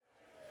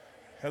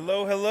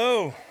Hello,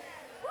 hello.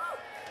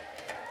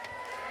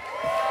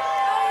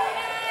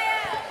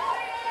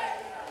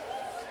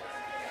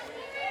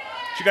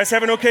 Did you guys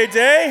have an okay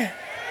day?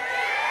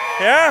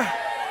 Yeah?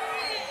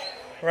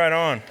 Right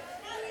on.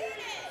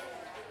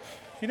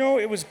 You know,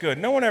 it was good.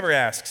 No one ever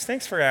asks.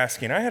 Thanks for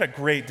asking. I had a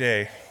great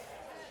day.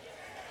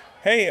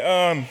 Hey,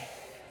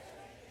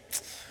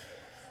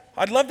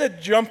 I'd love to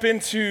jump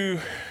into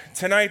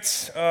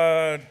tonight's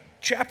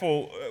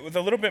chapel with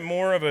a little bit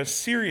more of a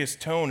serious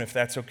tone, if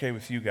that's okay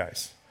with you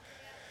guys.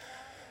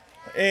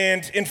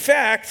 And in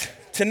fact,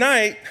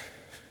 tonight,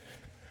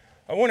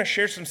 I want to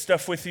share some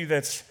stuff with you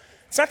it's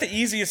not the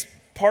easiest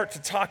part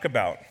to talk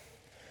about.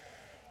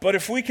 But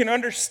if we can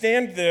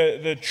understand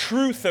the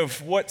truth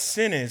of what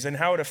sin is and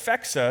how it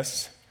affects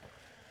us,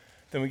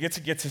 then we get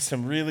to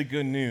some really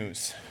good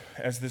news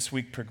as this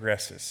week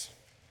progresses.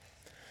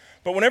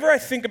 But whenever I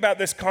think about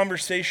this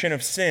conversation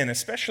of sin,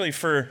 especially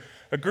for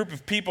a group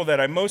of people that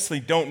I mostly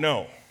don't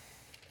know,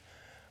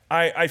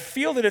 I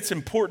feel that it's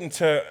important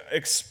to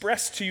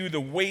express to you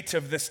the weight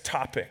of this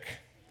topic.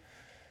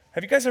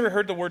 Have you guys ever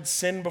heard the word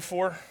sin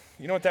before?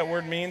 You know what that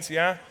word means,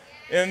 yeah?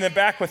 In the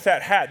back with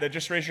that hat, that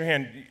just raise your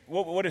hand.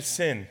 What is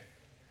sin?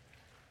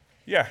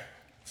 Yeah,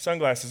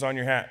 sunglasses on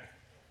your hat.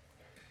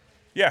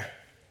 Yeah.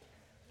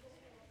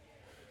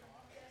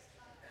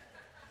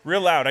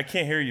 Real loud, I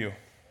can't hear you.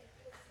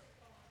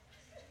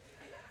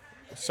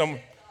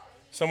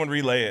 Someone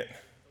relay it.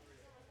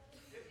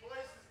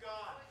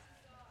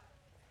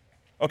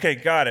 Okay,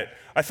 got it.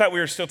 I thought we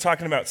were still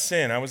talking about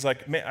sin. I was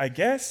like, I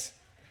guess?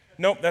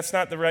 Nope, that's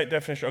not the right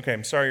definition. Okay,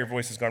 I'm sorry your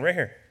voice is gone. Right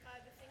here.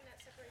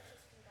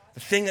 The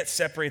thing that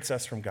separates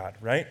us from God,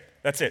 right?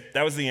 That's it.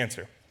 That was the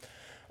answer.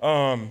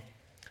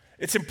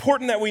 It's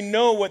important that we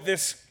know what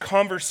this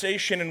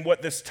conversation and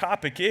what this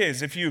topic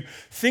is. If you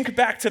think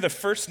back to the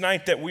first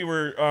night that we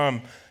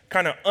were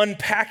kind of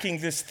unpacking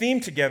this theme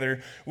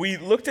together, we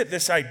looked at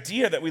this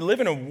idea that we live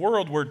in a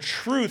world where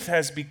truth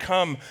has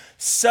become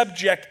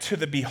subject to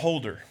the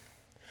beholder.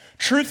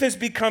 Truth has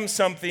become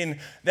something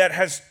that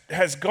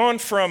has gone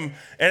from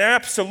an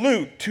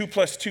absolute 2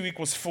 + 2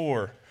 =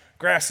 4,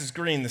 grass is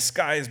green, the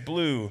sky is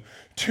blue,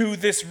 to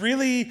this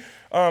really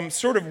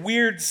sort of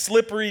weird,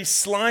 slippery,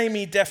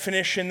 slimy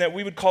definition that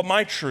we would call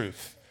my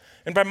truth.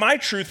 And by my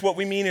truth, what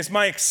we mean is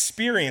my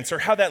experience or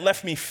how that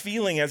left me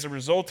feeling as a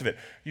result of it.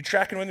 You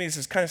tracking with me? This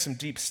is kind of some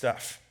deep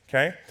stuff,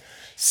 okay?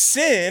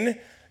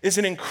 Sin is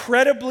an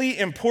incredibly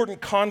important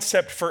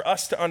concept for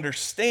us to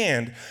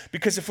understand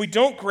because if we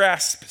don't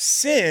grasp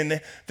sin,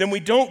 then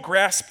we don't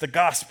grasp the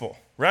gospel,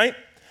 right?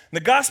 And the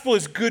gospel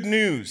is good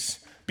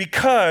news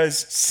because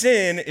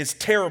sin is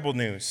terrible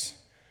news.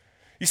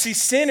 You see,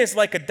 sin is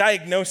like a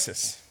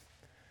diagnosis.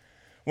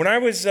 When I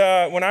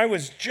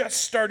was just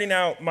starting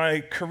out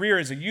my career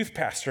as a youth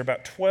pastor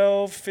about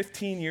 12,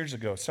 15 years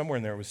ago, somewhere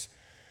in there, it was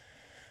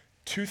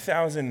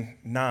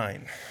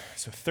 2009,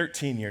 so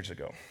 13 years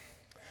ago.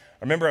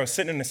 I remember I was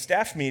sitting in a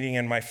staff meeting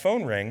and my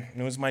phone rang,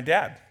 and it was my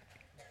dad.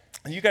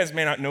 And you guys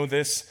may not know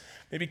this,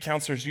 maybe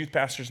counselors, youth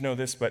pastors know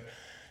this, but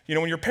you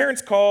know, when your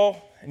parents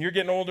call and you're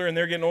getting older and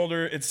they're getting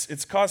older,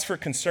 it's cause for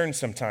concern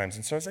sometimes.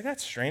 And so I was like,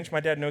 that's strange.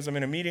 My dad knows I'm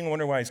in a meeting. I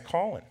wonder why he's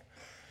calling.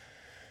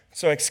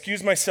 So I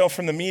excused myself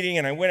from the meeting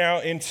and I went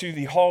out into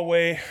the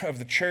hallway of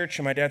the church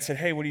and my dad said,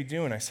 hey, what are you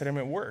doing? I said, I'm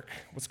at work.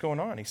 What's going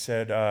on? He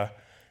said,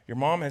 your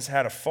mom has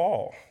had a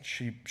fall.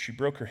 She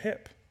broke her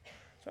hip.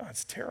 Oh,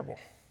 that's terrible.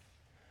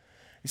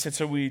 He said,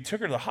 so we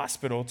took her to the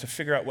hospital to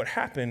figure out what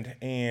happened,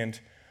 and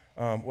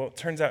it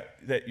turns out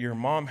that your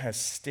mom has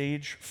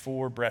stage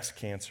 4 breast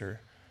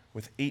cancer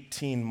with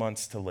 18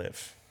 months to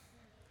live.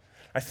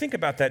 I think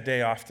about that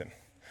day often.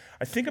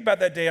 I think about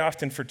that day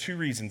often for 2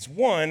 reasons.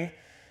 One,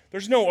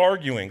 there's no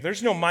arguing.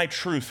 There's no my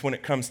truth when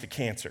it comes to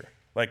cancer.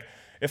 Like,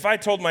 if I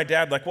told my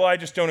dad, well, I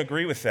just don't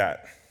agree with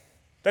that,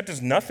 that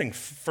does nothing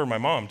for my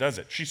mom, does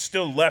it? She's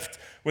still left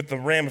with the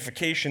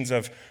ramifications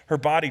of her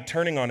body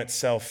turning on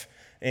itself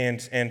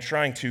and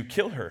trying to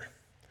kill her.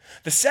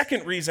 The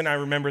second reason I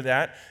remember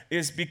that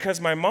is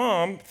because my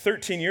mom,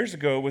 13 years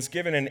ago, was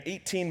given an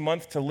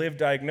 18-month to live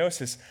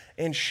diagnosis,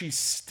 and she's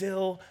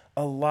still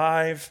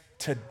alive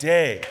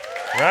today,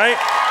 right?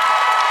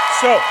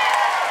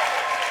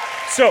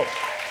 So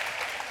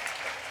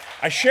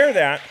I share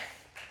that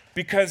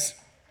because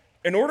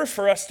in order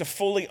for us to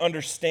fully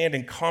understand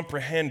and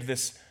comprehend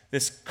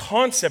this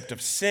concept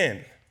of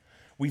sin,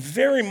 we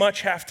very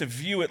much have to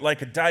view it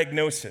like a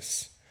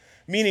diagnosis.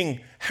 Meaning,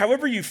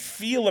 however you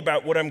feel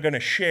about what I'm going to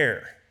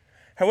share,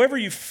 however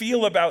you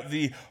feel about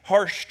the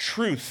harsh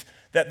truth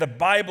that the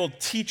Bible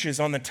teaches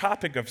on the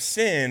topic of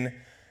sin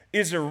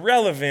is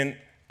irrelevant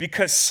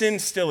because sin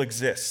still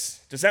exists.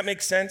 Does that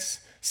make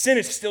sense? Sin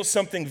is still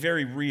something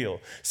very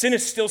real. Sin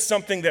is still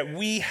something that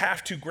we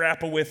have to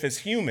grapple with as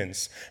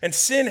humans. And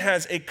sin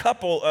has a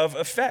couple of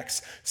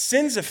effects.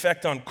 Sin's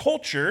effect on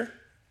culture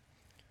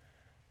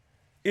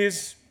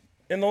is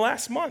in the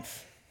last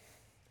month.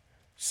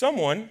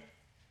 Someone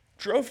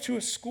drove to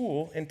a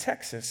school in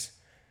Texas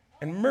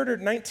and murdered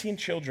 19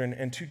 children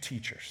and 2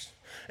 teachers.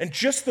 And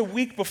just the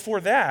week before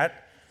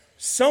that,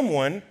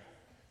 someone,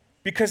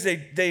 because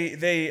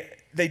they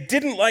they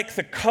didn't like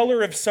the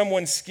color of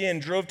someone's skin,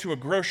 drove to a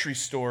grocery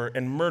store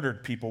and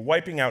murdered people,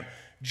 wiping out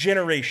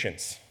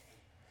generations.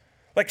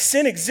 Like,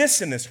 sin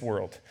exists in this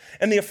world,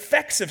 and the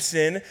effects of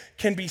sin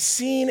can be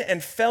seen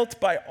and felt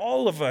by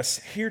all of us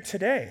here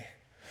today.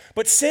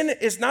 But sin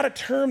is not a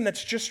term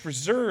that's just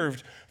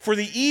reserved for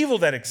the evil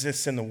that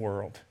exists in the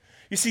world.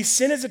 You see,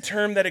 sin is a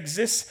term that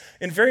exists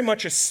in very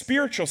much a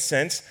spiritual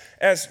sense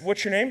as,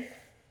 what's your name?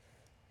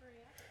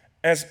 Maria.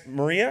 As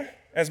Maria?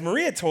 As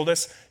Maria told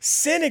us,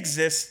 sin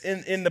exists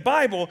in the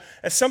Bible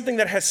as something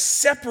that has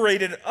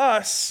separated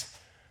us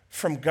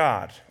from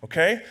God,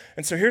 okay?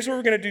 And so here's what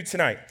we're going to do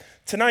tonight.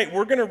 Tonight,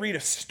 we're going to read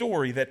a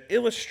story that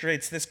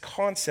illustrates this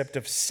concept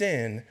of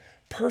sin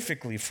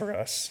perfectly for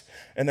us.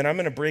 And then I'm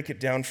going to break it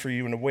down for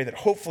you in a way that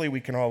hopefully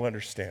we can all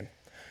understand.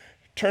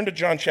 Turn to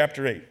John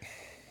chapter 8.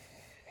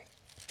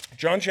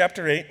 John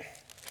chapter 8,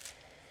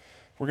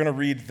 we're going to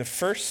read the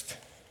first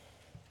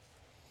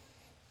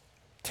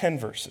 10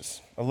 verses,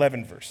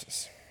 11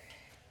 verses.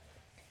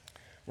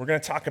 We're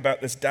going to talk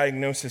about this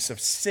diagnosis of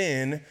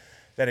sin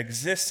that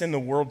exists in the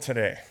world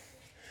today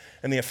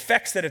and the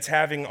effects that it's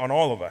having on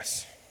all of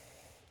us.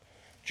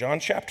 John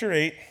chapter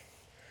 8,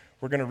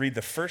 we're going to read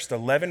the first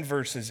 11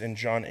 verses in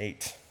John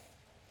 8.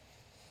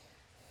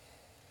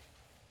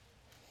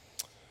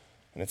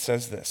 And it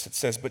says this. It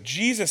says, "But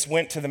Jesus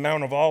went to the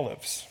Mount of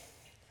Olives.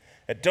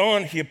 At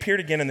dawn, he appeared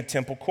again in the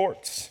temple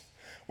courts,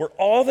 where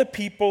all the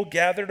people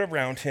gathered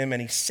around him,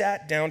 and he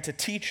sat down to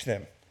teach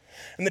them.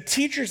 And the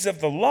teachers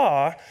of the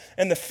law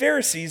and the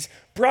Pharisees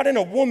brought in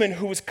a woman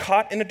who was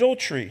caught in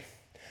adultery,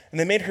 and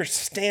they made her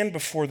stand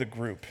before the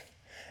group.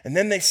 And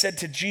then they said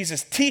to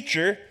Jesus,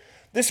 'Teacher,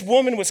 this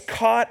woman was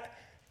caught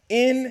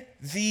in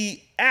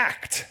the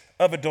act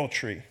of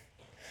adultery.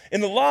 In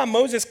the law,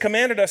 Moses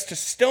commanded us to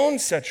stone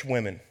such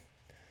women.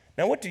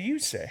 Now what do you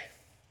say?'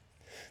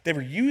 They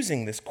were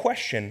using this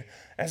question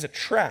as a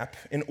trap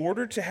in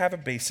order to have a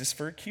basis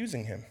for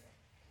accusing him.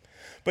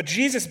 But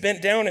Jesus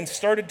bent down and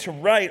started to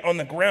write on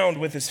the ground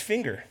with his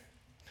finger.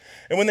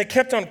 And when they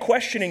kept on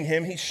questioning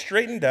him, he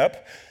straightened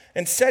up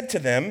and said to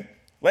them,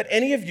 'Let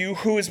any of you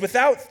who is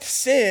without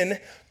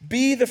sin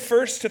be the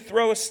first to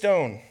throw a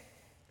stone.'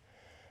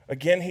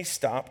 Again he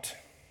stopped,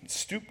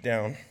 stooped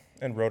down,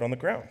 and wrote on the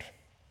ground.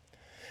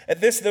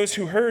 At this, those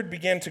who heard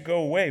began to go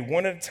away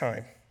one at a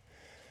time,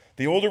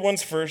 the older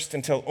ones first,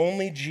 until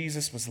only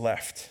Jesus was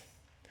left.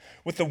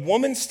 With the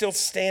woman still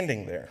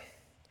standing there,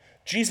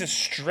 Jesus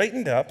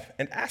straightened up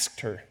and asked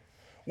her,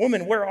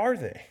 'Woman, where are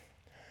they?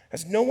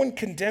 Has no one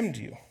condemned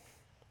you?'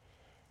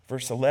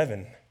 Verse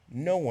 11,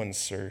 'No one,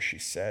 sir,' she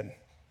said.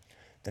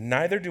 'Then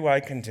neither do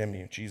I condemn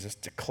you,' Jesus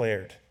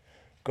declared.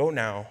 'Go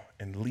now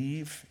and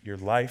leave your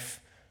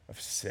life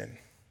of sin.'"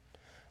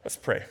 Let's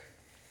pray.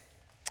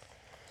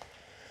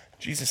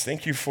 Jesus,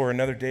 thank you for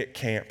another day at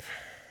camp.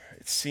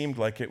 It seemed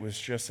like it was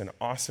just an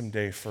awesome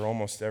day for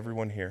almost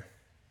everyone here.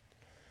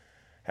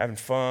 Having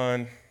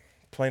fun,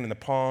 playing in the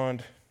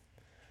pond,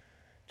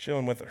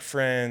 chilling with our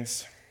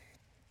friends.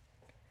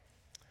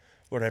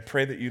 Lord, I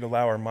pray that you'd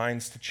allow our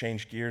minds to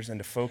change gears and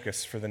to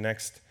focus for the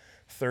next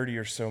 30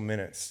 or so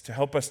minutes, to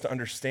help us to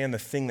understand the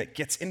thing that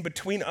gets in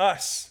between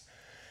us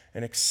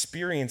and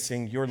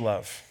experiencing your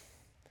love.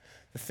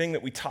 The thing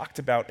that we talked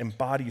about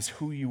embodies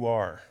who you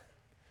are.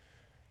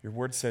 Your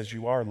word says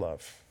you are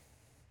love.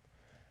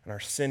 And our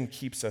sin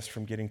keeps us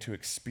from getting to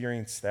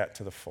experience that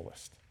to the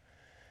fullest.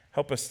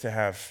 Help us to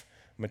have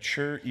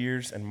mature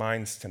ears and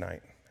minds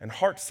tonight, and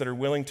hearts that are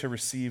willing to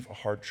receive a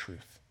hard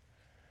truth.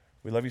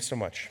 We love you so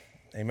much.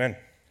 Amen.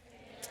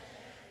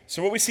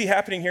 So what we see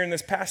happening here in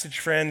this passage,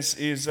 friends,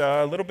 is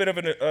a little bit of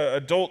an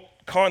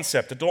adult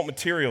concept, adult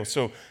material.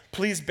 So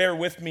please bear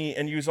with me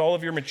and use all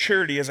of your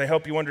maturity as I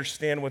help you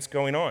understand what's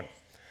going on.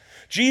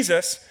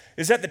 Jesus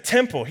is at the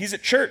temple. He's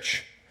at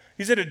church.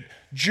 He's at a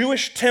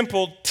Jewish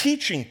temple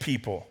teaching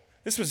people.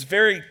 This was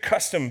very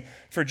custom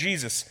for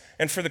Jesus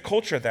and for the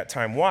culture at that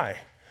time. Why?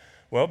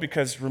 Well,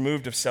 because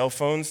removed of cell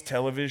phones,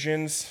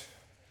 televisions,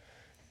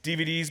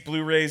 DVDs,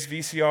 Blu-rays,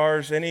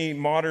 VCRs, any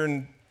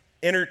modern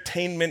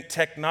entertainment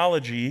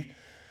technology,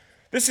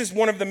 this is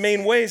one of the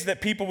main ways that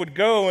people would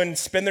go and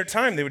spend their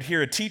time. They would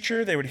hear a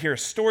teacher, they would hear a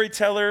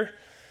storyteller,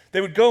 they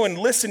would go and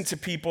listen to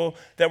people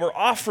that were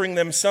offering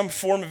them some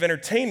form of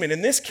entertainment.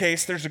 In this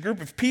case, there's a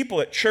group of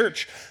people at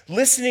church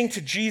listening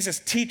to Jesus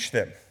teach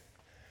them.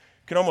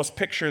 You can almost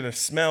picture the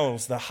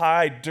smells, the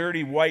high,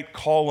 dirty white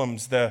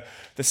columns, the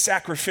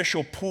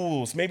sacrificial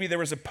pools. Maybe there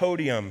was a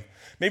podium.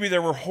 Maybe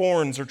there were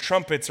horns or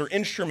trumpets or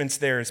instruments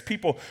there as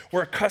people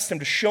were accustomed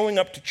to showing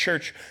up to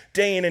church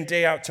day in and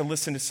day out to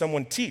listen to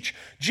someone teach.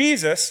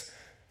 Jesus,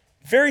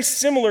 very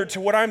similar to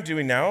what I'm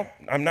doing now,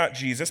 I'm not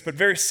Jesus, but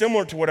very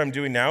similar to what I'm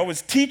doing now,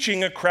 was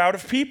teaching a crowd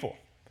of people.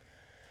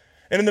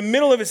 And in the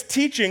middle of his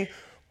teaching,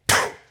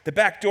 the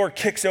back door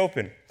kicks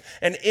open.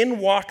 And in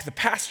walk the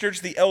pastors,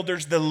 the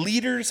elders, the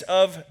leaders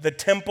of the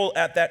temple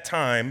at that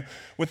time,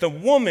 with a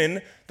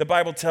woman, the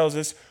Bible tells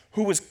us,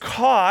 who was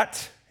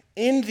caught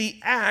in the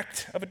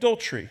act of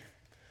adultery.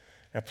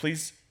 Now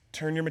please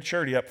turn your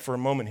maturity up for a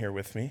moment here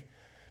with me,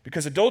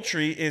 because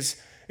adultery is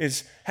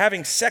is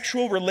having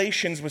sexual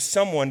relations with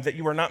someone that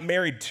you are not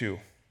married to.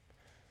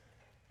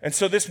 And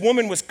so this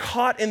woman was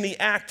caught in the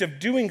act of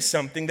doing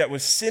something that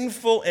was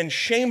sinful and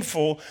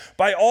shameful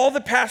by all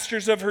the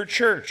pastors of her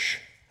church.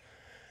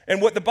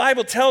 And what the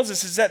Bible tells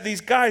us is that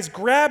these guys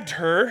grabbed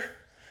her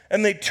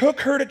and they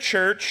took her to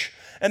church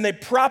and they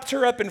propped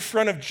her up in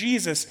front of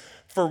Jesus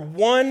for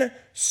one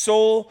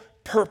sole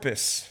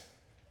purpose: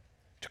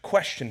 to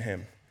question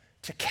him,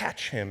 to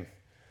catch him,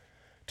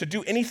 to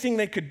do anything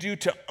they could do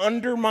to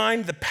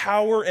undermine the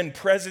power and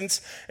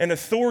presence and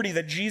authority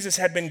that Jesus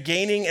had been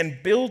gaining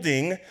and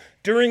building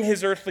during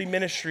his earthly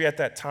ministry at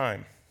that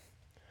time.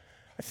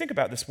 I think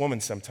about this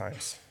woman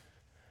sometimes.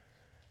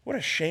 What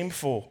a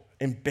shameful,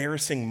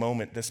 embarrassing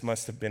moment this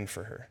must have been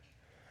for her.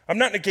 I'm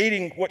not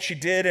negating what she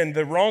did and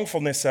the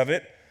wrongfulness of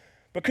it,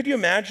 but could you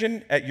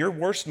imagine at your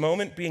worst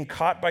moment being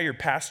caught by your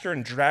pastor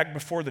and dragged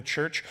before the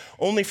church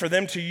only for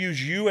them to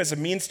use you as a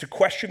means to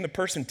question the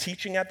person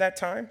teaching at that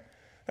time?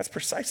 That's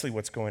precisely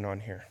what's going on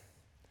here.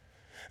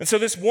 And so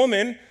this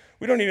woman,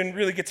 we don't even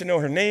really get to know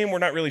her name, we're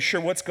not really sure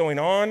what's going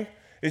on,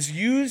 is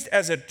used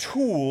as a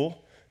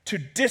tool to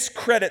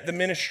discredit the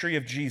ministry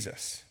of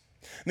Jesus.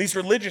 And these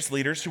religious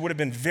leaders, who would have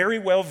been very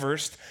well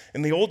versed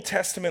in the Old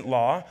Testament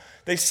law,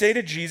 they say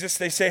to Jesus,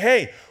 they say,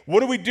 hey,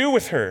 what do we do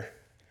with her?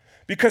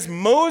 Because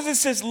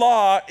Moses'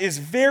 law is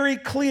very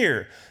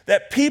clear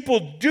that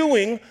people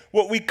doing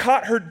what we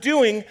caught her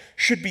doing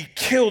should be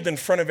killed in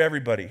front of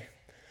everybody,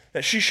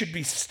 that she should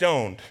be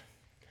stoned.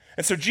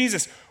 And so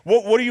Jesus,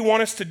 what do you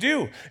want us to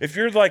do? If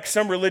you're like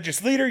some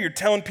religious leader, you're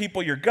telling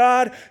people you're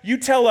God, you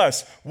tell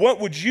us, what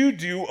would you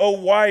do, O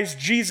wise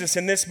Jesus,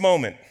 in this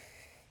moment?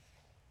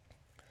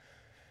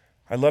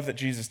 I love that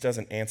Jesus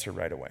doesn't answer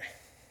right away.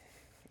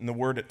 In the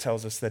word, it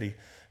tells us that he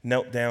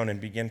knelt down and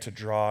began to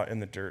draw in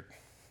the dirt.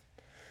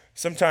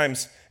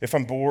 Sometimes, if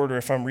I'm bored or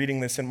if I'm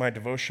reading this in my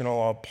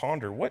devotional, I'll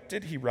ponder, what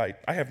did he write?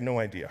 I have no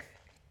idea.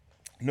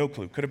 No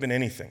clue. Could have been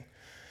anything.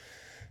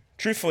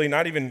 Truthfully,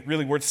 not even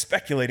really worth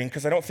speculating,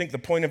 because I don't think the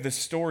point of this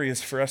story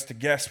is for us to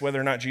guess whether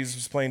or not Jesus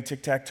was playing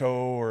tic-tac-toe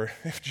or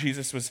if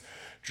Jesus was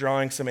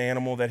drawing some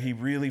animal that he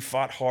really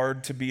fought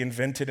hard to be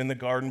invented in the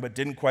garden but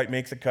didn't quite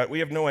make the cut. We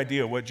have no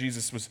idea what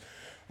Jesus was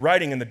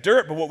writing in the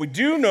dirt, but what we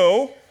do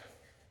know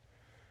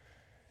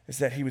is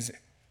that he was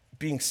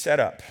being set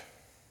up,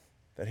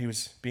 that he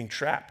was being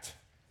trapped.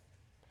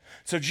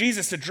 So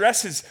Jesus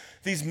addresses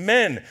these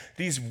men,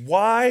 these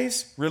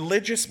wise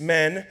religious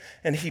men,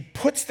 and he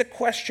puts the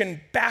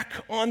question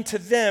back onto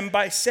them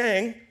by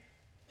saying,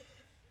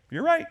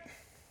 you're right.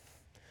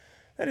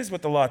 That is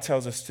what the law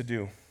tells us to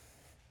do.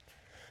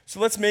 So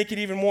let's make it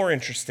even more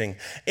interesting.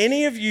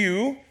 Any of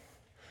you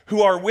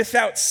who are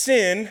without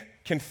sin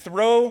can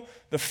throw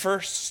the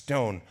first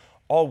stone.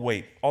 I'll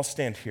wait. I'll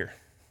stand here.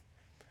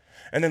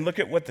 And then look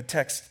at what the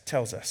text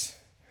tells us.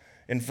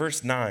 In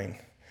verse 9,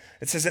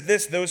 it says, at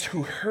this, those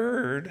who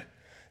heard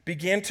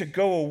began to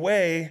go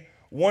away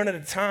one at a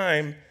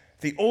time,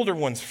 the older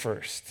ones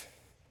first.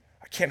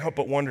 I can't help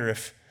but wonder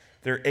if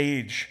their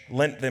age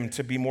lent them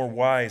to be more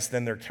wise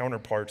than their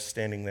counterparts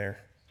standing there.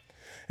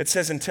 It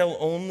says, until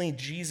only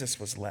Jesus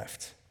was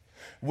left,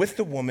 with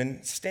the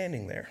woman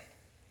standing there.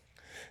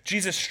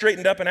 Jesus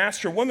straightened up and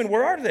asked her, woman,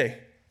 where are they?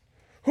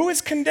 Who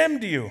has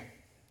condemned you?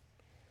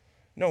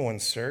 No one,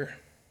 sir.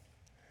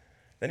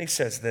 Then he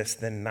says this,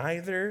 then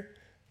neither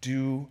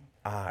do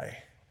I.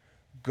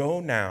 Go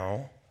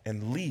now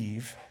and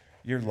leave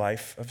your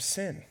life of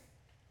sin.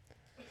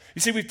 You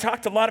see, we've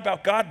talked a lot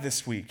about God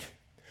this week.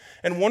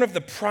 And one of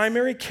the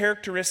primary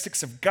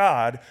characteristics of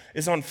God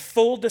is on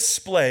full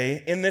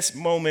display in this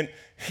moment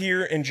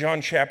here in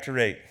John chapter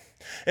 8.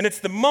 And it's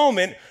the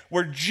moment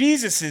where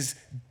Jesus'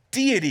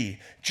 deity,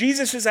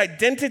 Jesus'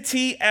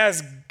 identity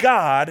as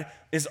God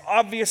is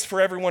obvious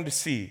for everyone to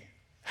see.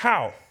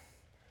 How?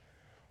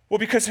 Well,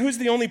 because who's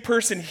the only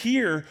person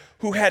here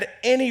who had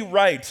any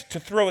right to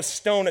throw a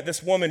stone at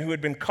this woman who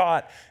had been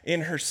caught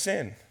in her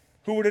sin?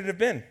 Who would it have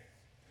been?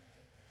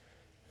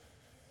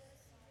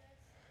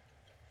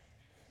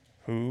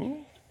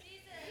 Who?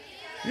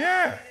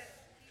 Yeah.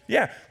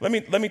 Let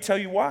me tell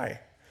you why.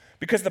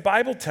 Because the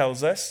Bible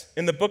tells us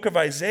in the book of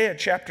Isaiah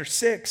chapter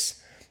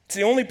 6, it's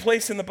the only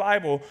place in the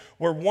Bible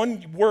where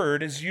one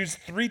word is used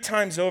 3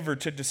 times over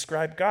to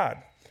describe God.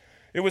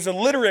 It was a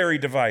literary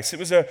device. It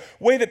was a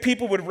way that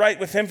people would write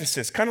with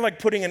emphasis, kind of like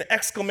putting an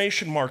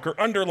exclamation mark or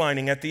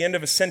underlining at the end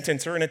of a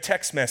sentence or in a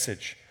text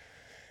message.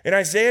 In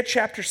Isaiah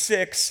chapter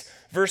 6,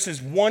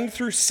 verses 1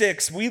 through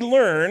 6, we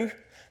learn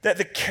that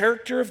the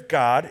character of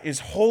God is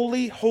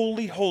holy,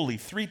 holy, holy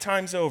 3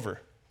 times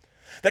over.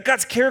 That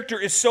God's character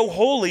is so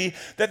holy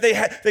that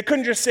they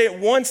couldn't just say it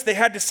once, they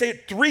had to say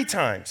it 3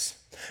 times.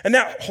 And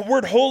that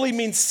word holy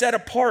means set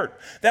apart.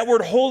 That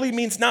word holy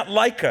means not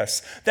like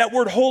us. That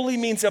word holy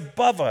means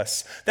above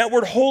us. That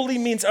word holy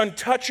means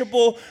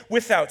untouchable,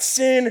 without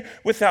sin,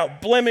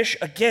 without blemish.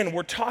 Again,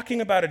 we're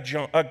talking about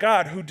a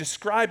God who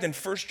described in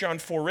 1 John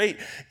 4:8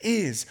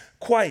 is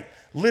quite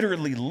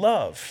literally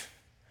love.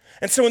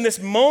 And so in this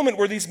moment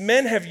where these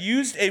men have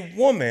used a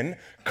woman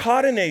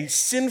caught in a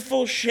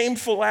sinful,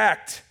 shameful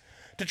act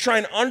to try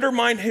and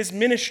undermine his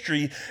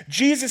ministry,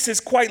 Jesus is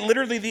quite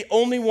literally the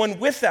only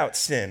one without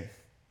sin.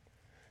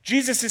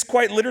 Jesus is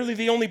quite literally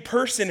the only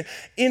person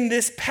in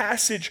this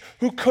passage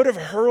who could have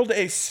hurled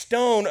a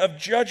stone of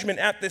judgment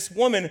at this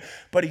woman,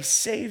 but he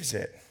saves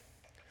it.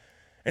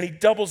 And he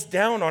doubles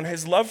down on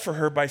his love for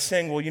her by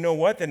saying, well, you know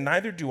what? Then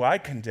neither do I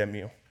condemn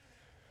you.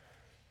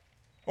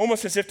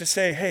 Almost as if to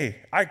say, hey,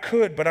 I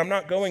could, but I'm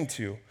not going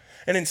to.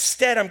 And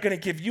instead, I'm going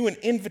to give you an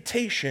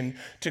invitation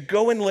to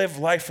go and live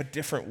life a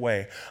different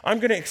way. I'm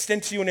going to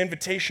extend to you an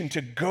invitation to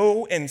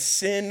go and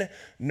sin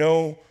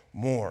no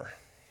more.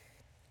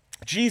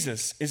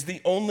 Jesus is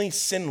the only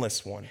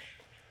sinless one.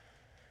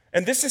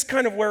 And this is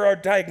kind of where our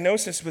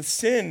diagnosis with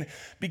sin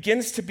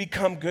begins to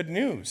become good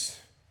news.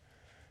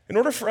 In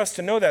order for us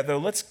to know that, though,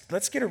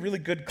 let's get a really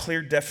good,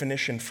 clear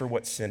definition for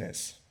what sin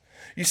is.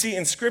 You see,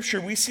 in Scripture,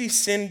 we see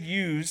sin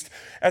used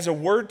as a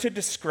word to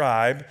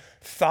describe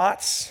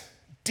thoughts,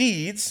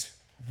 deeds,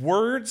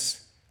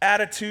 words,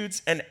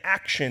 attitudes, and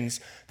actions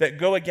that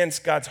go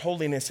against God's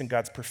holiness and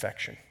God's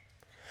perfection.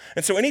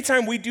 And so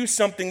anytime we do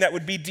something that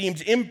would be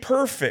deemed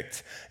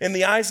imperfect in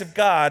the eyes of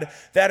God,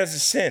 that is a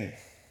sin.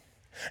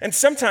 And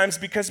sometimes,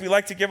 because we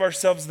like to give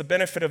ourselves the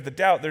benefit of the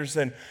doubt, there's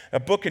a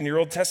book in your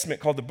Old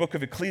Testament called the book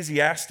of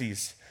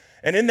Ecclesiastes.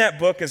 And in that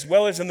book, as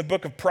well as in the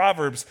book of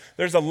Proverbs,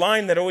 there's a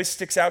line that always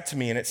sticks out to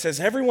me, and it says,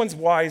 everyone's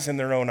wise in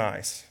their own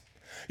eyes.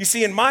 You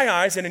see, in my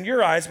eyes and in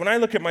your eyes, when I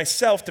look at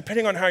myself,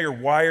 depending on how you're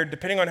wired,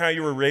 depending on how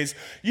you were raised,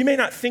 you may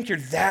not think you're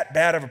that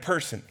bad of a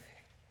person.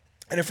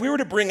 And if we were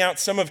to bring out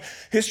some of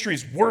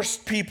history's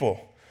worst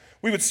people,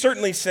 we would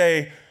certainly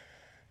say,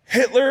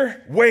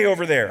 Hitler, way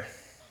over there.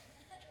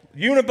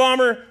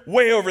 Unabomber,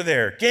 way over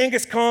there.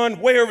 Genghis Khan,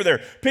 way over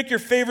there. Pick your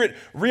favorite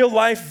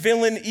real-life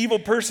villain, evil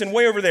person,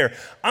 way over there.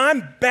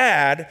 I'm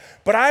bad,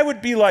 but I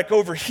would be like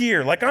over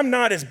here. Like I'm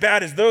not as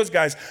bad as those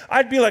guys.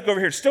 I'd be like over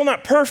here. Still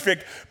not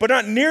perfect, but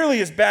not nearly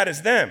as bad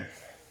as them.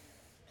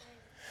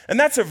 And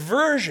that's a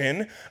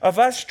version of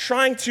us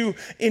trying to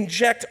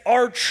inject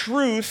our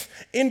truth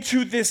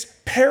into this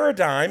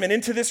paradigm and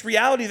into this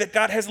reality that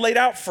God has laid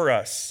out for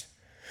us.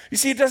 You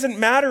see, it doesn't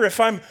matter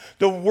if I'm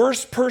the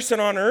worst person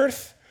on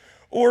earth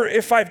or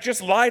if I've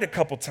just lied a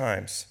couple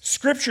times.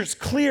 Scripture's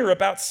clear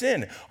about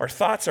sin. Our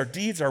thoughts, our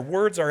deeds, our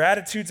words, our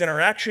attitudes, and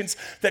our actions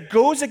that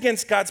goes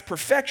against God's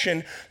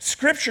perfection.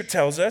 Scripture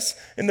tells us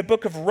in the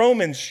book of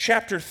Romans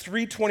chapter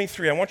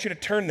 3:23. I want you to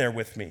turn there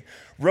with me.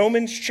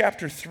 Romans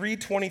chapter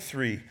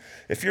 3:23.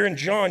 If you're in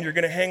John, you're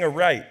going to hang a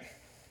right.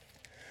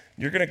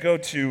 You're going to go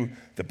to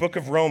the book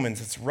of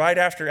Romans. It's right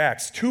after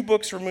Acts. 2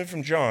 books removed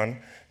from John,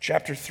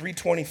 chapter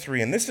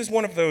 3:23. And this is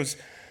one of those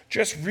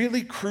just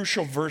really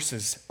crucial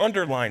verses.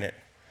 Underline it.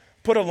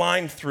 Put a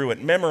line through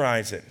it.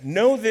 Memorize it.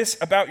 Know this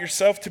about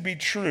yourself to be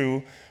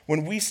true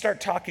when we start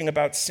talking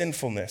about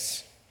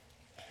sinfulness.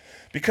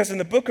 Because in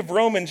the book of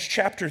Romans,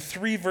 chapter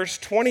 3, verse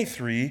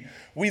 23,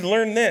 we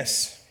learn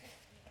this.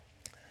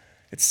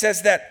 It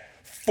says that,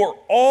 for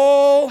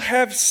all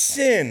have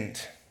sinned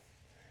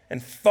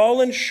and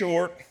fallen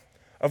short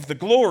of the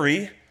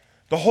glory,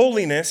 the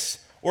holiness,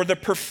 or the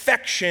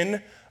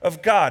perfection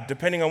of God,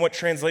 depending on what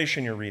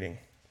translation you're reading.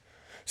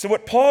 So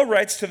what Paul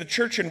writes to the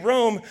church in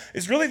Rome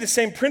is really the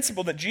same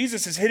principle that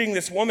Jesus is hitting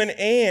this woman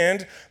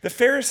and the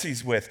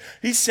Pharisees with.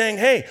 He's saying,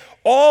 hey,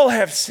 all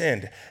have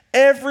sinned.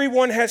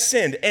 Everyone has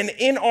sinned. And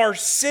in our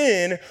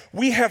sin,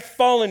 we have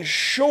fallen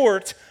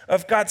short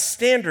of God's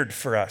standard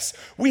for us.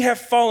 We have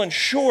fallen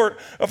short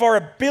of our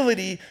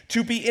ability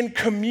to be in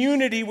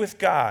community with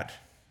God.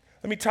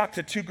 Let me talk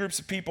to 2 groups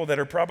of people that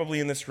are probably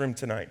in this room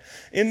tonight.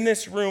 In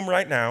this room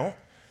right now,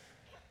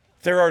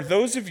 there are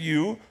those of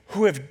you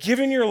who have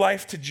given your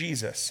life to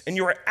Jesus, and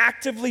you are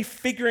actively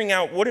figuring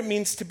out what it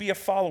means to be a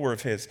follower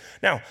of his.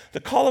 Now,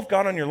 the call of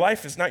God on your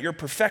life is not your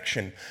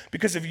perfection,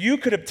 because if you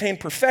could obtain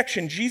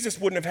perfection,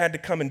 Jesus wouldn't have had to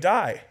come and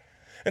die.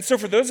 And so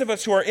for those of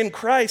us who are in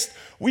Christ,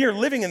 we are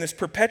living in this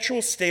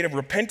perpetual state of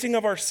repenting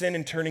of our sin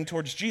and turning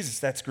towards Jesus.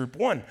 That's group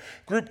 1.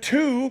 Group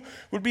 2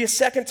 would be a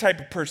second type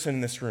of person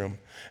in this room.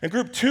 And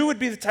group 2 would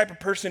be the type of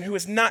person who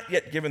has not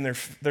yet given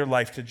their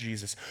life to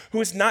Jesus, who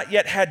has not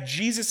yet had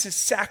Jesus'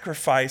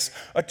 sacrifice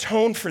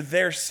atone for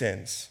their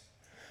sins.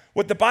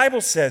 What the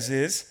Bible says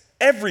is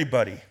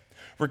everybody,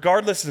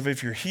 regardless of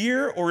if you're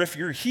here or if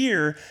you're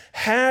here,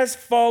 has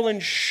fallen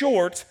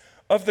short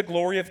of the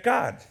glory of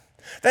God.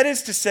 That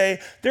is to say,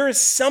 there is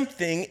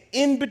something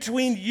in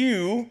between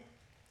you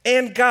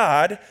and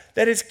God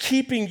that is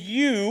keeping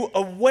you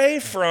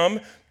away from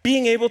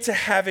being able to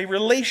have a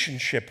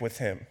relationship with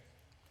him.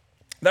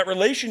 That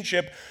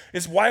relationship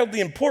is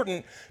wildly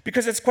important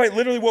because it's quite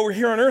literally what we're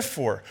here on earth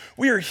for.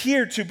 We are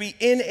here to be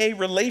in a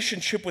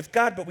relationship with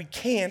God, but we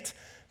can't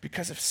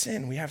because of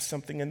sin. We have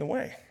something in the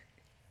way.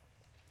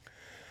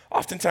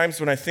 Oftentimes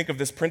when I think of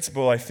this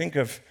principle, I think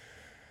of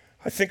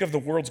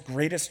the world's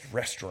greatest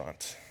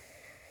restaurant.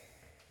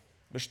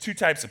 There's 2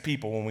 types of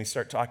people when we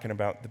start talking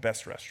about the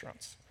best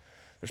restaurants.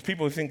 There's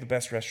people who think the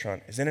best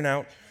restaurant is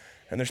In-N-Out,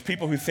 and there's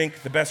people who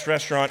think the best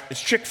restaurant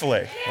is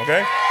Chick-fil-A,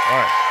 okay? All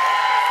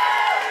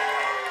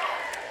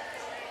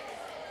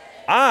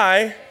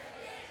right.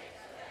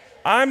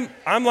 I'm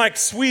like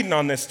Sweden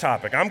on this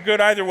topic. I'm good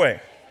either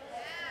way.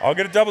 I'll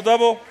get a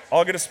double-double,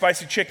 I'll get a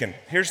spicy chicken.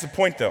 Here's the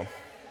point though.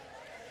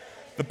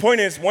 The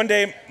point is, one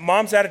day,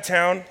 mom's out of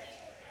town.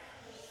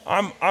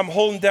 I'm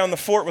holding down the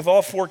fort with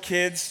all 4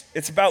 kids.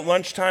 It's about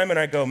lunchtime, and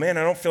I go, man,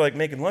 I don't feel like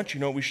making lunch. You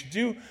know what we should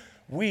do?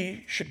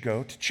 We should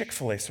go to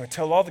Chick-fil-A. So I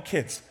tell all the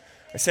kids,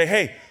 I say,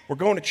 hey, we're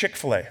going to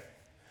Chick-fil-A.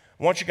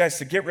 I want you guys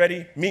to get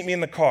ready, meet me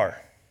in the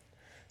car.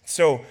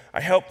 So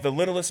I help the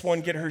littlest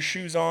one get her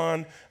shoes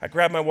on. I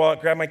grab my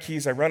wallet, grab my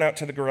keys. I run out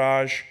to the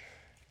garage.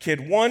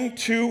 Kid 1,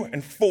 2,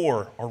 and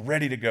 4 are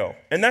ready to go.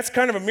 And that's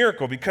kind of a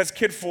miracle because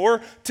kid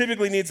 4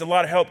 typically needs a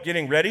lot of help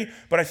getting ready,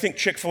 but I think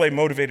Chick-fil-A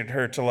motivated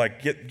her to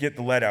like get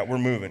the lead out. We're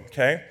moving,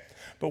 okay?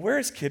 But where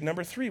is kid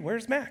number 3?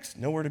 Where's Max?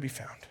 Nowhere to be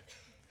found.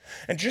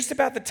 And just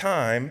about the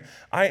time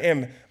I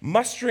am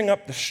mustering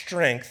up the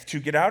strength to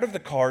get out of the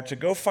car to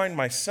go find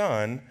my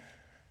son,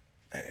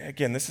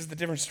 again, this is the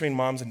difference between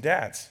moms and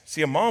dads.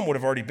 See, a mom would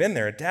have already been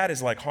there. A dad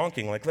is like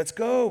honking, like, let's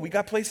go. We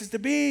got places to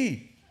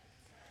be.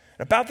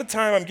 About the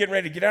time I'm getting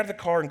ready to get out of the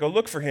car and go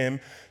look for him,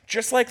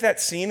 just like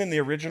that scene in the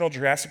original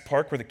Jurassic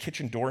Park where the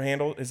kitchen door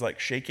handle is like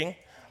shaking,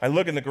 I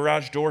look and the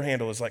garage door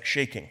handle is like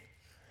shaking.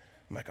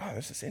 I'm like, oh,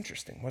 this is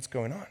interesting. What's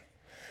going on?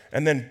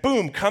 And then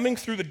boom, coming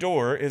through the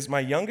door is my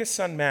youngest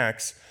son,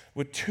 Max,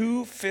 with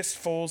 2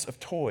 fistfuls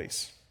of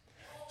toys.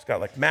 He's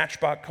got like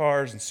Matchbox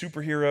cars and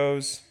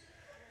superheroes,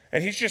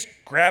 and he's just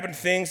grabbing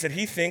things that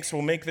he thinks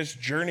will make this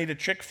journey to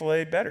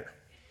Chick-fil-A better.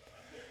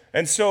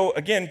 And so,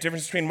 again,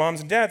 difference between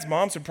moms and dads.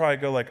 Moms would probably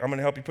go like, I'm going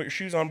to help you put your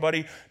shoes on,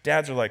 buddy.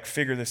 Dads are like,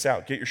 figure this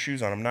out. Get your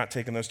shoes on. I'm not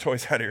taking those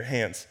toys out of your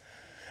hands.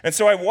 And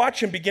so I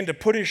watch him begin to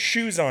put his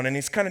shoes on, and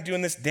he's kind of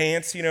doing this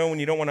dance, you know, when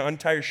you don't want to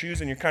untie your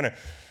shoes and you're kind of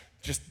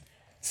just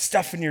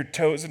stuffing your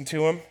toes into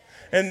them.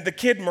 And the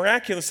kid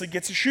miraculously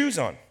gets his shoes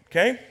on,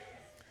 okay?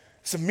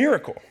 It's a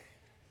miracle.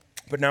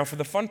 But now for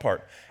the fun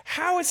part.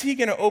 How is he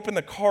going to open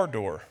the car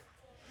door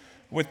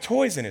with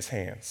toys in his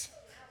hands?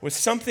 Was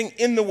something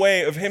in the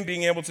way of him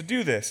being able to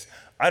do this?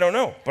 I don't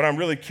know, but I'm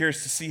really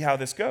curious to see how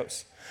this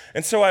goes.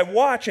 And so I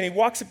watch, and he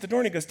walks up the door,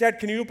 and he goes, Dad,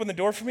 can you open the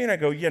door for me? And I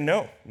go, yeah,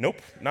 nope,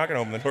 not going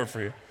to open the door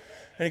for you.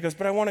 And he goes,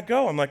 but I want to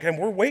go. I'm like, and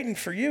we're waiting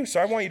for you, so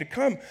I want you to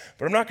come,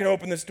 but I'm not going to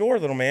open this door,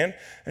 little man.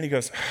 And he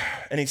goes,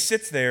 and he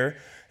sits there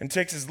and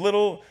takes his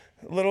little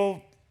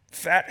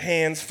fat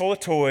hands full of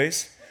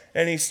toys,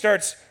 and he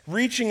starts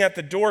reaching at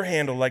the door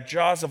handle like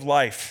jaws of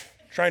life,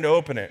 trying to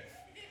open it.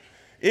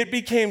 It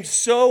became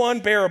so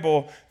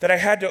unbearable that I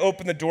had to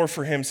open the door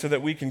for him so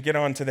that we can get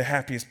on to the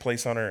happiest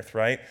place on earth,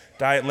 right?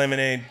 Diet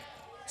lemonade,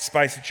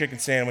 spicy chicken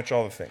sandwich,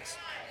 all the things.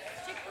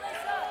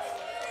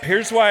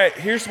 Here's why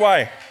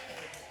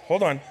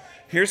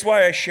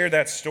I share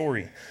that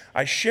story.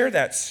 I share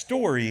that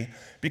story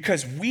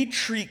because we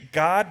treat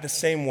God the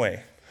same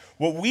way.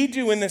 What we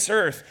do in this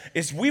earth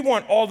is we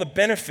want all the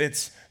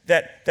benefits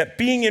that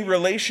being in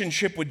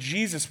relationship with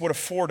Jesus would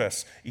afford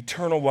us.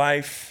 Eternal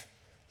life,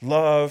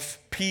 love,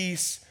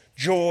 peace,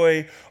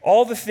 joy,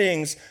 all the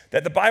things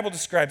that the Bible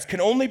describes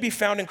can only be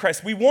found in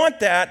Christ. We want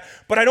that,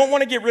 but I don't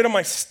want to get rid of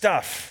my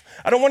stuff.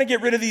 I don't want to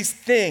get rid of these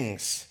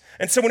things.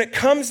 And so when it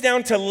comes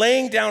down to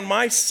laying down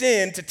my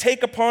sin to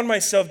take upon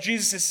myself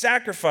Jesus'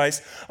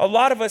 sacrifice, a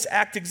lot of us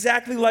act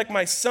exactly like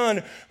my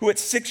son, who at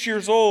 6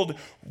 years old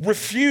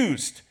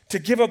refused to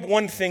give up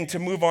one thing to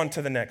move on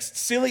to the next.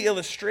 Silly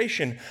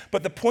illustration,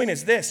 but the point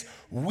is this: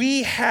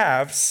 we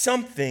have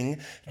something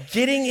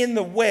getting in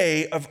the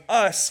way of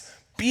us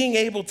being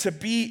able to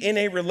be in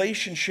a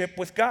relationship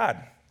with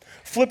God.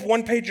 Flip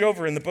one page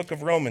over in the book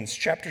of Romans,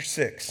 chapter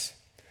 6.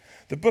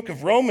 The book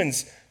of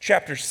Romans,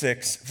 chapter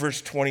 6,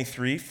 verse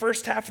 23,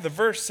 first half of the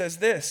verse says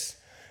this.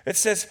 It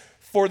says,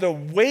 for the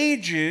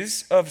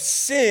wages of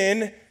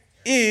sin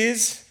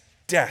is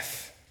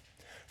death.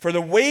 For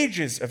the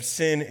wages of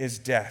sin is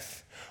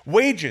death.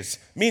 Wages,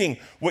 meaning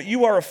what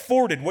you are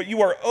afforded, what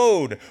you are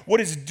owed, what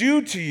is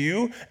due to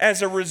you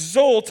as a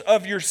result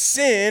of your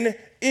sin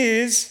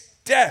is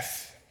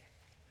death.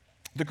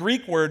 The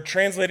Greek word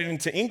translated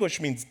into English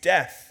means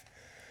death.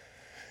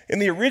 In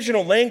the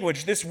original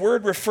language, this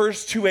word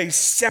refers to a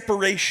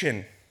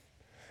separation,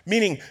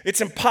 meaning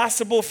it's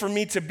impossible for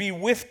me to be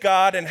with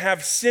God and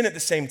have sin at the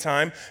same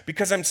time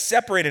because I'm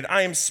separated.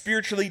 I am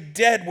spiritually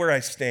dead where I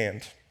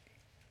stand.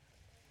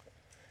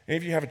 Any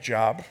of you have a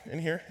job in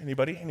here?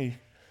 Anybody? Any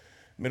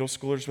middle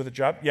schoolers with a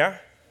job? Yeah?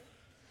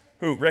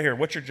 Who? Right here.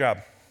 What's your job?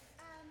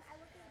 I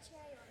work in a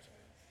cherry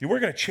orchard. You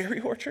work in a cherry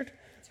orchard?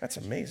 That's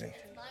amazing.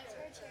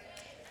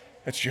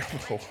 That's your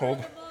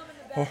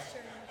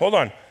hold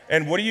on.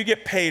 And what do you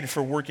get paid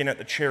for working at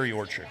the cherry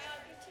orchard?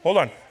 Hold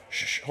on.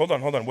 Hold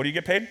on. What do you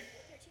get paid?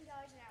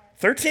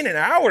 $13 an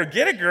hour.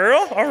 Get it,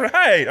 girl. All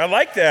right. I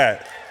like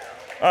that.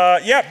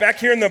 Yeah, back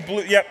here in the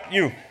blue. Yep,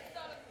 you.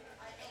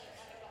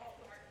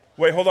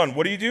 Wait, hold on.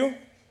 What do you do?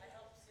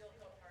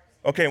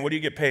 Okay, and what do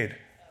you get paid?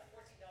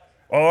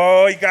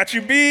 Oh, he got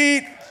you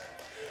beat.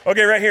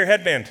 Okay, right here,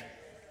 headband.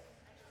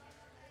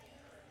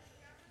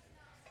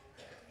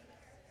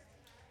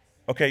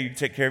 Okay, you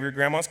take care of your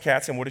grandma's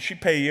cats, and what does she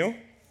pay you?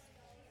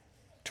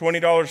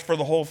 $20 for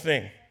the whole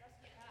thing.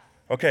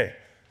 Okay.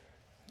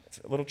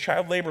 A little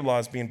child labor law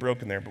is being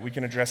broken there, but we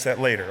can address that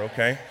later,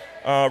 okay?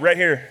 Right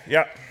here,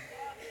 yeah.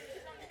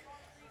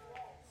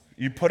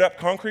 You put up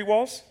concrete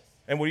walls,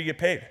 and what do you get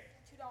paid?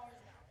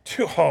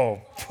 $2 an hour.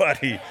 Oh,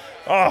 buddy.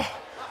 Oh,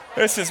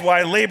 this is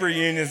why labor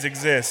unions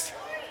exist.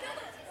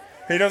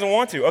 He doesn't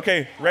want to.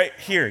 Okay, right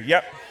here,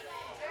 yep.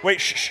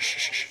 Wait,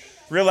 shh.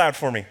 Real loud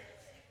for me. I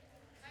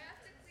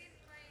have to clean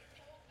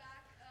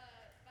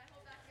my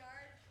whole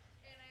backyard,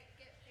 and I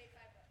get paid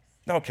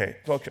 $5.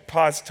 Okay,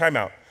 pause, time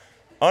out.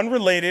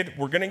 Unrelated,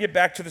 we're going to get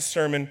back to the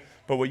sermon,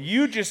 but what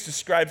you just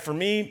described for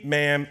me,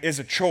 ma'am, is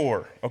a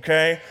chore,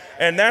 okay?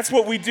 And that's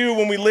what we do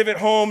when we live at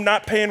home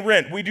not paying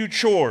rent. We do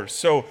chores.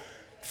 So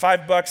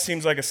 $5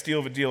 seems like a steal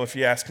of a deal if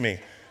you ask me.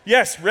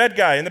 Yes, red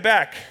guy in the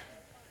back.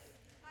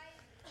 I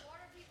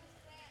water people's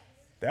plants.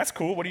 That's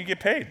cool. What do you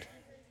get paid? Depends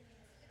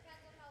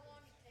on how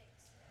long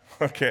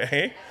it takes.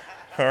 Okay,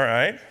 all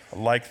right, I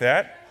like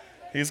that.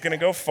 He's going to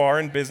go far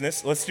in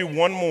business. Let's do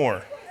one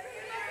more.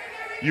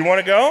 You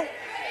want to go?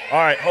 All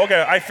right,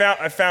 okay, I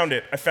found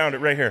it. I found it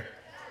right here.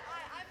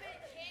 I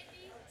make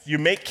candy. You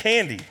make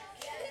candy.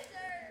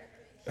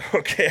 Yes, sir.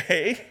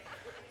 Okay,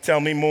 tell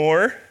me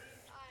more. Depends,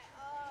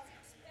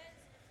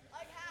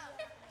 like how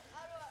do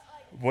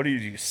I, What do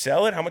you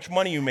sell it? How much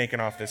money are you making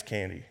off this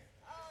candy?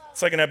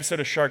 It's like an episode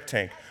of Shark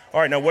Tank. All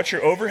right, now what's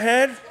your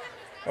overhead?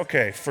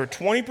 Okay, for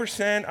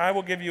 20%, I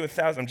will give you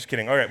 $1,000. I'm just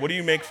kidding. All right, what do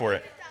you make for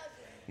it?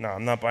 No,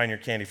 I'm not buying your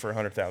candy for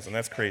 $100,000.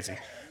 That's crazy.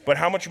 But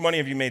how much money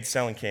have you made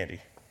selling candy?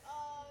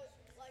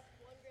 like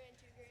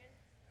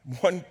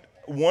 $1,000,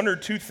 $2,000. One or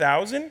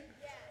 2,000?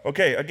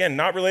 Okay, again,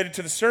 not related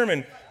to the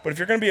sermon, but if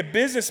you're going to be a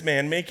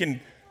businessman making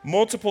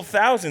multiple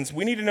thousands,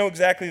 we need to know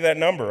exactly that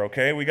number,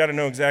 okay? We got to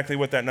know exactly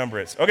what that number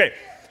is. Okay,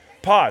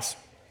 pause.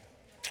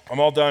 I'm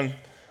all done.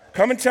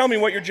 Come and tell me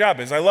what your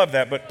job is. I love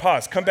that, but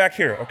pause. Come back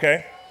here,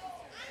 okay?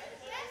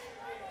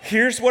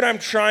 Here's what I'm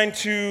trying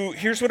to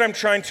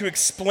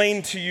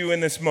explain to you in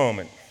this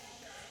moment.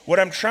 What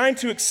I'm trying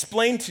to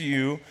explain to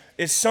you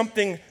is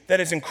something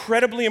that is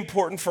incredibly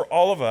important for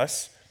all of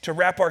us to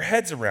wrap our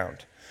heads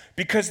around.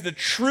 Because the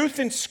truth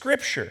in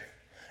Scripture,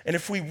 and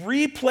if we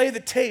replay the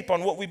tape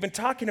on what we've been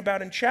talking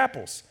about in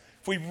chapels,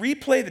 if we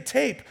replay the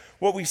tape,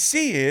 what we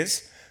see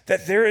is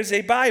that there is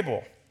a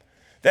Bible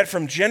that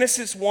from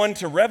Genesis 1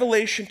 to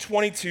Revelation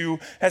 22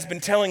 has been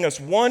telling us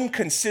one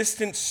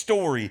consistent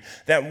story,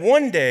 that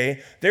one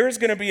day there is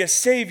going to be a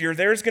Savior,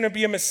 there is going to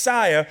be a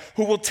Messiah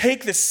who will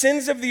take the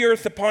sins of the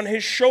earth upon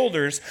his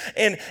shoulders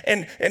and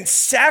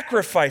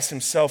sacrifice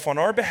himself on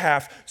our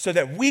behalf so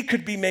that we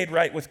could be made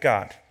right with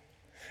God.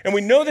 And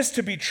we know this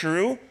to be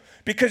true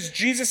because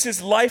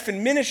Jesus' life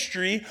and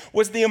ministry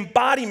was the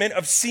embodiment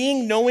of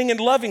seeing, knowing, and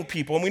loving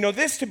people. And we know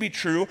this to be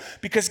true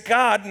because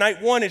God,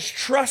 night one, is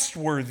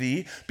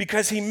trustworthy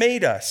because he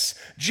made us.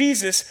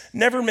 Jesus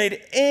never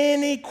made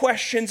any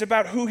questions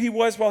about who he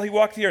was while he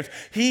walked the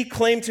earth. He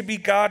claimed to be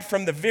God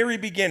from the very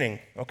beginning,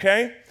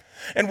 okay?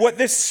 And what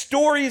this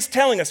story is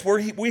telling us,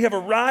 where we have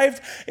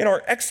arrived in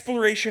our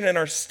exploration and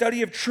our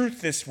study of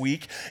truth this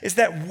week, is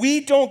that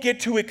we don't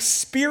get to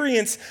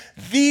experience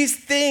these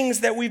things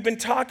that we've been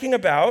talking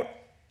about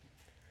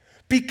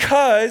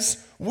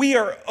because we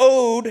are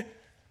owed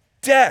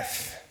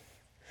death.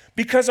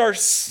 Because our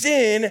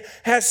sin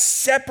has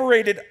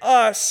separated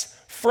us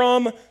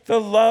from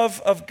the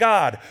love of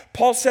God.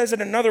 Paul says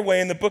it another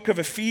way in the book of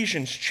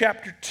Ephesians,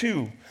 chapter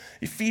 2.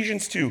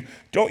 Ephesians 2.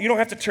 You don't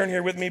have to turn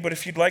here with me, but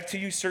if you'd like to,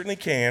 you certainly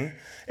can.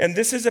 And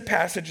this is a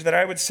passage that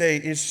I would say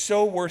is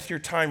so worth your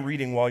time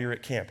reading while you're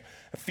at camp.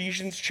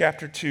 Ephesians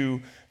chapter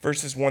 2,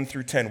 verses 1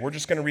 through 10. We're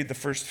just going to read the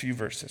first few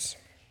verses.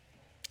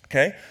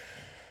 Okay?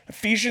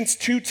 Ephesians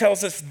 2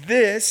 tells us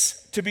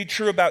this to be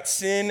true about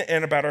sin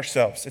and about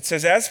ourselves. It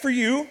says, as for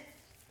you,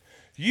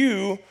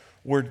 you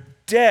were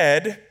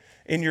dead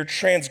in your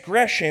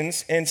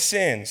transgressions and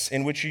sins,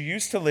 in which you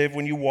used to live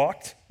when you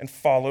walked and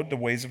followed the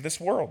ways of this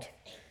world,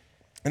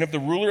 and of the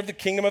ruler of the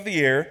kingdom of the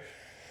air,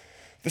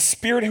 the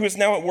spirit who is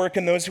now at work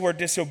in those who are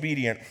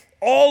disobedient.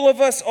 All of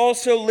us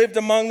also lived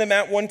among them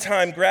at one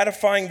time,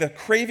 gratifying the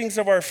cravings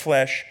of our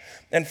flesh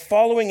and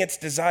following its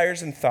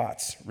desires and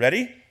thoughts.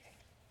 Ready?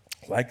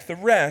 Like the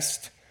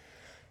rest,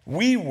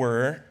 we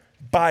were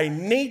by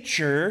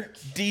nature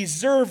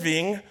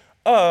deserving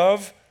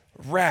of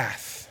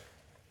wrath.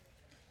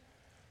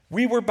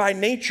 We were by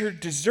nature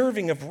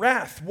deserving of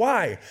wrath.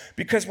 Why?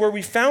 Because where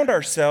we found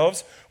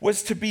ourselves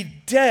was to be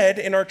dead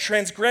in our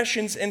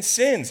transgressions and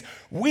sins.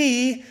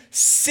 We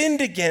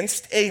sinned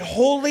against a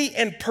holy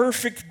and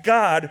perfect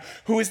God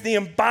who is the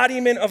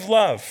embodiment of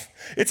love.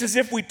 It's as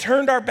if we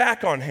turned our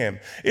back on him.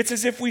 It's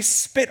as if we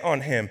spit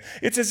on him.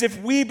 It's as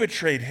if we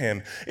betrayed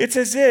him. It's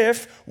as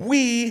if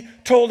we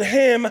told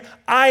him,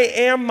 I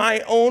am my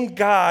own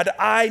God.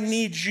 I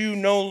need you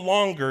no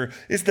longer,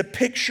 is the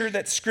picture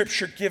that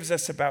Scripture gives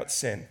us about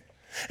sin.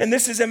 And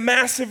this is a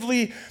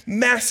massively,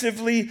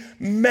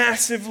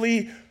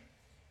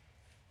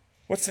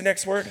 what's the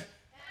next word?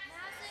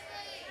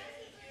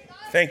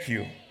 Thank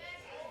you.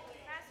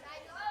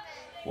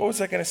 What was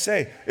I going to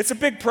say? It's a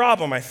big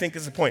problem, I think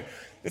is the point.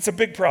 It's a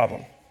big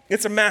problem.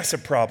 It's a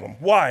massive problem.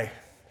 Why?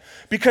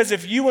 Because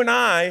if you and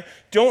I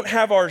don't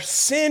have our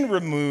sin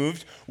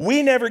removed,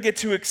 we never get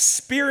to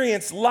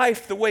experience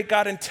life the way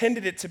God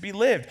intended it to be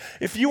lived.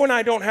 If you and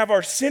I don't have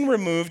our sin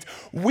removed,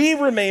 we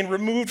remain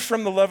removed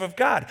from the love of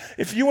God.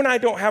 If you and I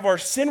don't have our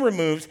sin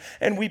removed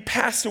and we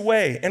pass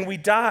away and we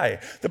die,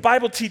 the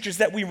Bible teaches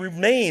that we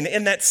remain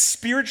in that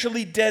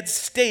spiritually dead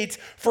state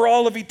for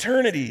all of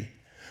eternity.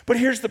 But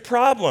here's the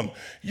problem.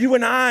 You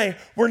and I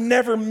were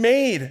never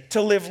made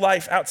to live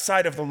life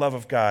outside of the love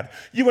of God.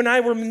 You and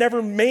I were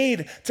never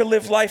made to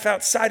live life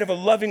outside of a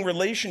loving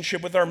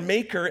relationship with our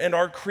Maker and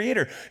our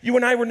Creator. You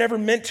and I were never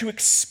meant to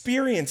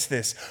experience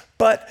this.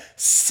 But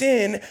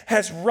sin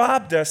has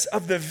robbed us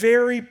of the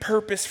very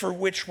purpose for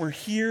which we're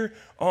here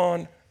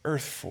on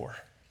earth for.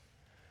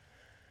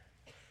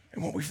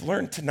 And what we've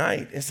learned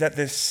tonight is that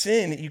this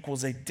sin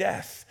equals a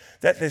death,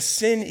 that this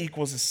sin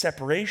equals a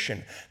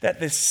separation, that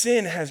this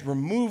sin has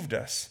removed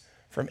us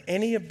from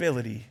any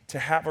ability to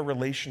have a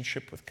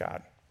relationship with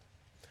God.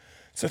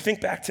 So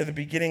think back to the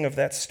beginning of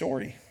that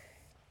story.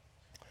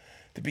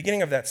 The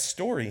beginning of that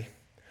story,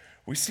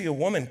 we see a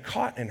woman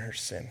caught in her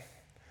sin.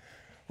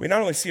 We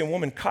not only see a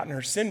woman caught in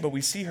her sin, but we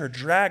see her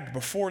dragged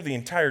before the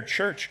entire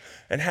church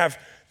and have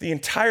the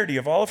entirety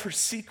of all of her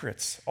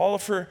secrets, all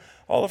of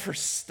her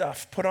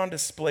stuff put on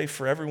display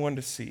for everyone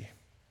to see.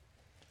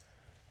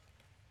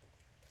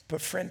 But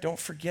friend, don't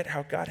forget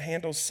how God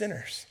handles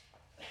sinners.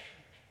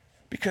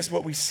 Because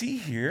what we see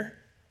here,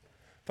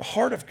 the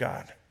heart of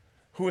God,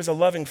 who is a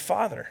loving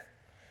Father,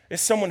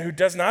 is someone who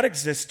does not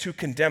exist to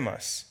condemn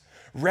us.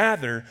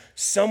 Rather,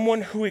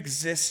 someone who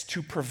exists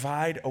to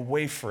provide a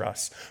way for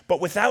us.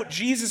 But without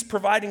Jesus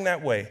providing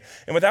that way,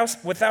 and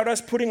without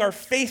us putting our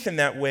faith in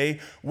that way,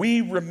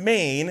 we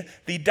remain,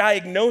 the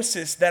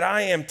diagnosis that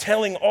I am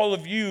telling all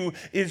of you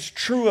is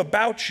true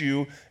about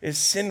you, is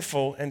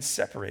sinful and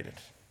separated.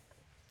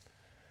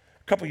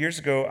 A couple years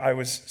ago, I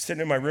was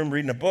sitting in my room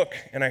reading a book,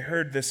 and I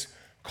heard this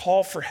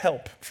call for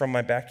help from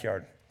my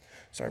backyard.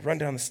 So I run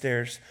down the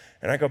stairs,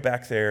 and I go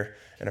back there,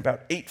 and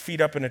about 8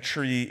 feet up in a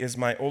tree is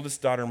my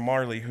oldest daughter,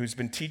 Marley, who's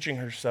been teaching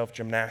herself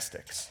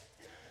gymnastics.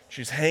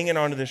 She's hanging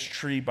onto this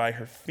tree by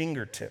her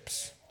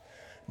fingertips.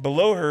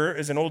 Below her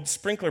is an old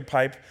sprinkler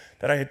pipe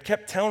that I had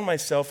kept telling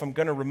myself I'm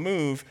going to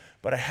remove,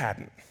 but I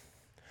hadn't.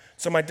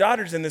 So my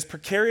daughter's in this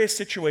precarious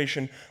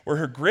situation where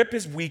her grip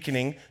is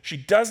weakening. She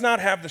does not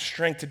have the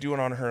strength to do it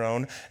on her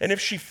own. And if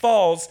she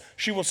falls,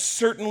 she will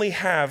certainly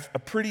have a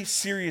pretty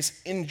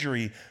serious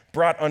injury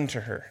brought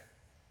unto her.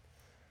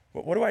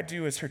 What do I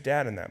do as her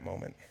dad in that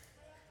moment?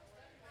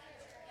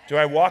 Do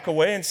I walk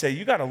away and say,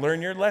 you got to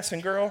learn your lesson,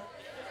 girl?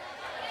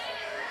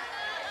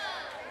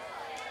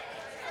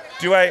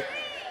 Do I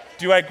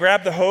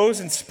grab the hose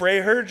and spray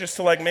her just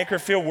to make her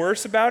feel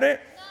worse about it?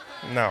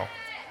 No.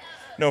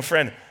 No,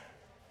 friend.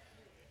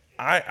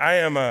 I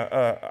am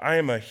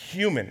a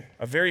human,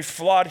 a very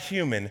flawed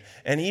human,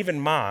 and even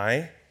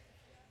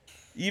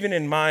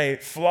in my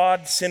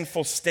flawed,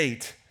 sinful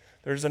state,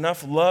 there's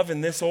enough love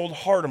in this old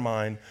heart of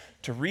mine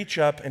to reach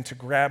up and to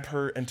grab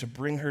her and to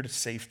bring her to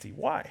safety.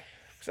 Why?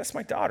 Because that's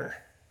my daughter.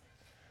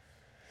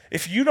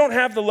 If you don't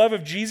have the love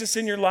of Jesus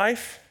in your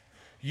life,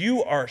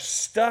 you are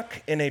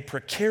stuck in a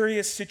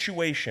precarious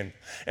situation,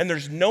 and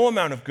there's no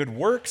amount of good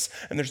works,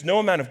 and there's no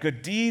amount of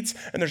good deeds,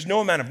 and there's no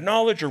amount of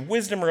knowledge or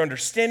wisdom or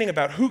understanding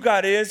about who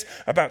God is,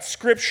 about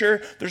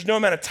Scripture. There's no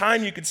amount of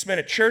time you can spend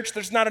at church.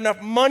 There's not enough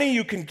money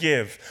you can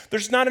give.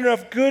 There's not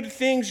enough good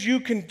things you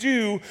can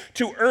do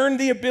to earn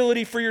the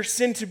ability for your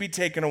sin to be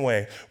taken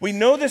away. We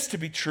know this to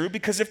be true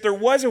because if there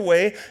was a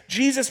way,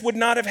 Jesus would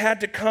not have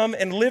had to come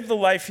and live the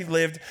life he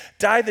lived,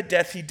 die the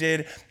death he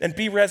did, and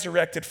be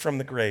resurrected from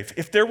the grave.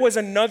 If there was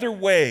another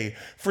way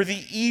for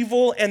the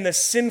evil and the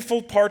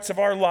sinful parts of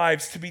our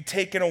lives to be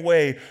taken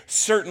away,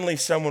 certainly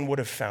someone would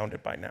have found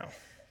it by now.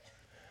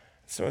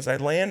 So as I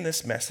land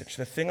this message,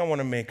 the thing I want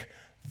to make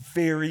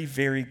very,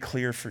 very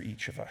clear for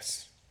each of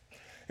us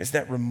is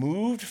that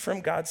removed from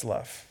God's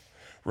love,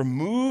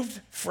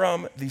 removed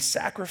from the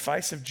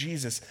sacrifice of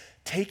Jesus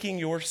taking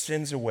your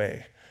sins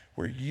away,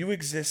 where you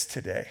exist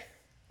today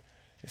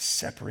is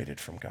separated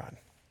from God.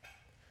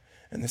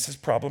 And this is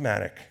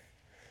problematic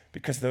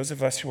because those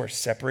of us who are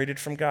separated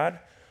from God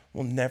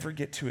will never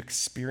get to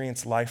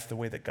experience life the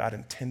way that God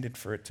intended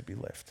for it to be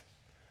lived.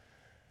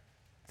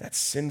 That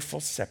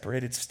sinful,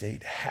 separated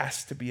state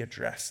has to be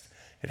addressed.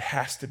 It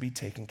has to be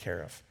taken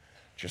care of.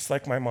 Just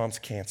like my mom's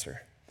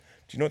cancer.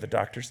 Do you know what the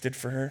doctors did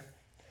for her?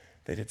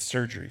 They did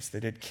surgeries. They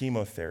did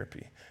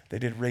chemotherapy. They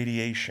did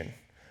radiation.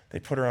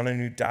 They put her on a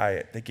new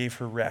diet. They gave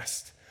her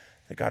rest.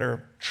 They got her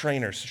a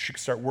trainer so she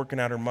could start working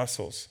out her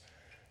muscles.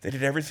 They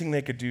did everything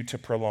they could do to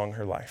prolong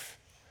her life.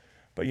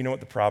 But you know what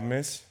the problem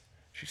is?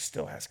 She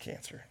still has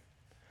cancer.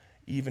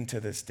 Even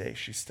to this day,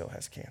 she still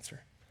has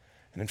cancer.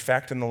 And in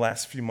fact, in the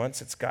last few months,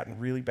 it's gotten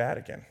really bad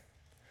again.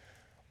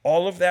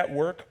 All of that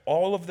work,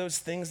 all of those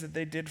things that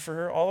they did for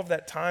her, all of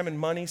that time and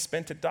money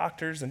spent at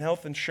doctors and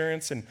health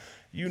insurance and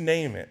you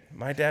name it.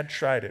 My dad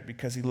tried it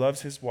because he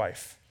loves his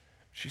wife.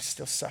 She's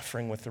still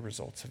suffering with the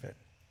results of it.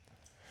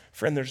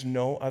 Friend, there's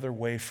no other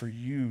way for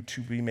you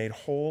to be made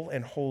whole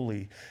and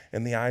holy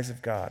in the eyes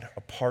of God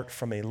apart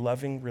from a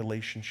loving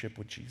relationship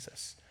with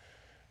Jesus.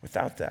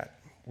 Without that,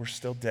 we're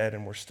still dead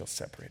and we're still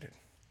separated.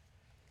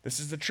 This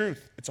is the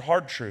truth. It's a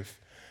hard truth,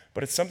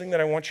 but it's something that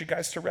I want you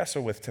guys to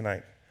wrestle with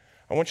tonight.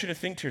 I want you to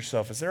think to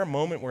yourself, is there a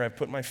moment where I've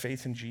put my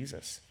faith in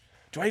Jesus?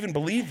 Do I even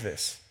believe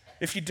this?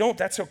 If you don't,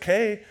 that's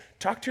okay.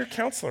 Talk to your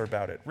counselor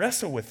about it.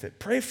 Wrestle with it.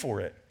 Pray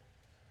for it.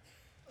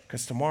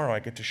 Because tomorrow I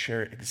get to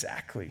share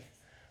exactly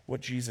what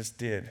Jesus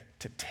did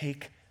to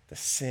take the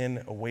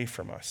sin away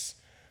from us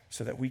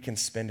so that we can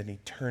spend an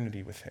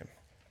eternity with him.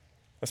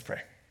 Let's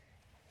pray.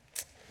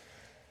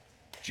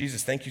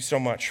 Jesus, thank you so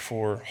much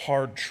for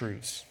hard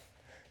truths,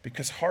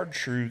 because hard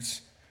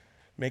truths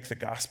make the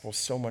gospel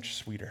so much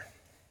sweeter.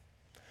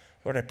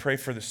 Lord, I pray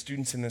for the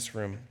students in this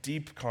room,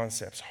 deep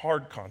concepts,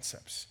 hard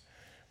concepts.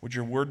 Would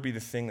your word be the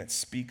thing that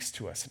speaks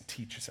to us and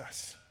teaches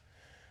us?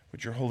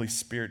 Would your Holy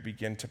Spirit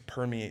begin to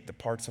permeate the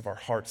parts of our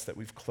hearts that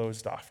we've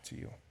closed off to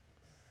you?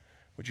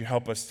 Would you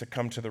help us to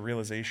come to the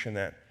realization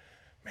that,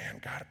 man,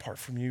 God, apart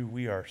from you,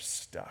 we are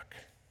stuck.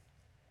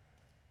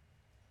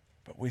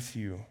 But with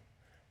you,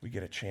 we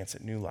get a chance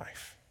at new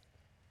life.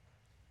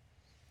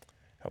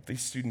 Help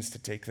these students to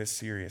take this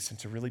serious and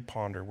to really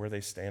ponder where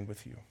they stand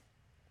with you.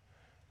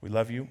 We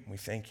love you. We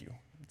thank you.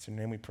 It's in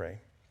your name we pray.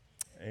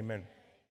 Amen.